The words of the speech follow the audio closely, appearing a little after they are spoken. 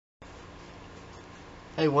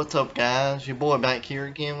Hey, what's up guys? Your boy back here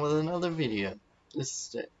again with another video.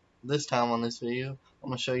 This time on this video, I'm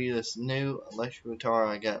going to show you this new electric guitar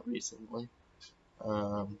I got recently.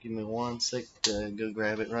 Give me 1 sec to go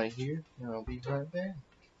grab it right here, and I'll be right back.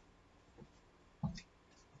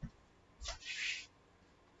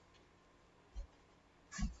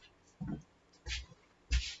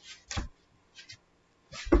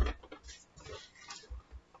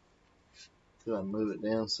 So I move it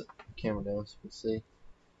down, so the camera down so you can see.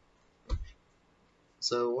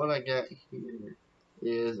 So what I got here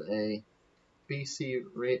is a BC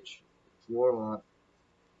Rich Warlock.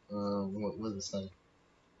 What was it say?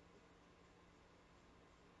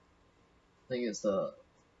 I think it's the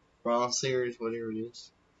Bronze Series, whatever it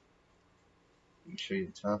is. Let me show you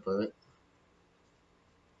the top of it.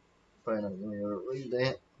 Probably not going to be able to read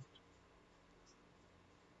that.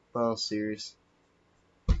 Bronze Series.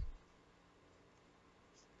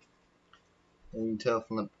 And you can tell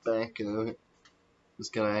from the back of it, it's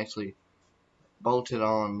got actually bolted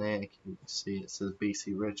on neck. You can see it says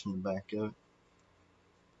BC Rich on the back of it.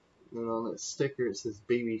 And on that sticker it says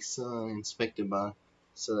BB Sun inspected by,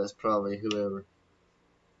 so that's probably whoever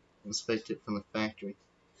inspected it from the factory.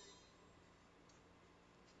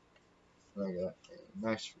 And I got a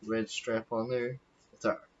nice red strap on there. It's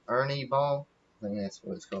a Ernie Ball. I think that's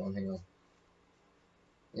what it's called here.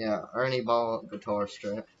 Yeah, Ernie Ball guitar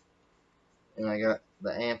strap. And I got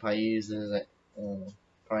the amp I use is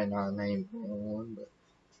probably not a name one, but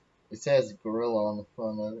it says Gorilla on the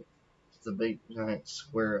front of it. It's a big giant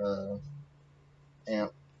square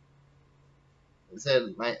amp. It said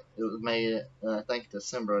it was made I think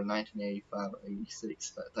December of 1985 or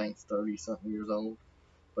 86. I think it's 30 something years old,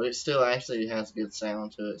 but it still actually has good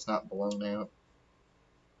sound to it. It's not blown out.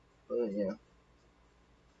 But yeah.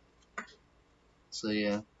 So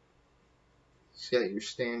yeah, it's got your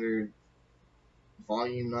standard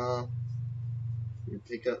volume knob, your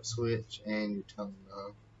pickup switch, and your tone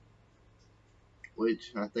knob.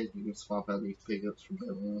 Which I think you can swap out these pickups for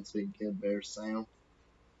better ones so you can get a better sound.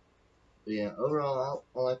 But yeah, overall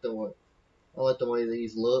I like the way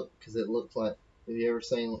these look, because it looks like, have you ever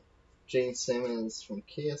seen Gene Simmons from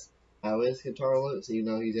Kiss, how his guitar looks, even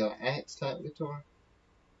though he's got an axe type guitar?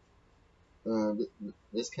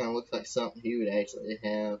 This kind of looks like something he would actually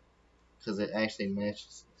have, because it actually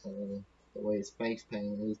matches the way his face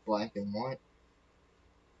paint is, black and white.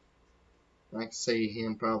 I can see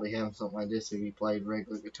him probably having something like this if he played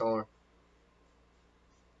regular guitar.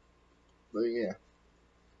 But yeah,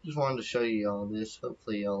 just wanted to show you all this.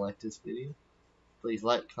 Hopefully y'all like this video. Please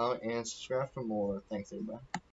like, comment, and subscribe for more. Thanks everybody.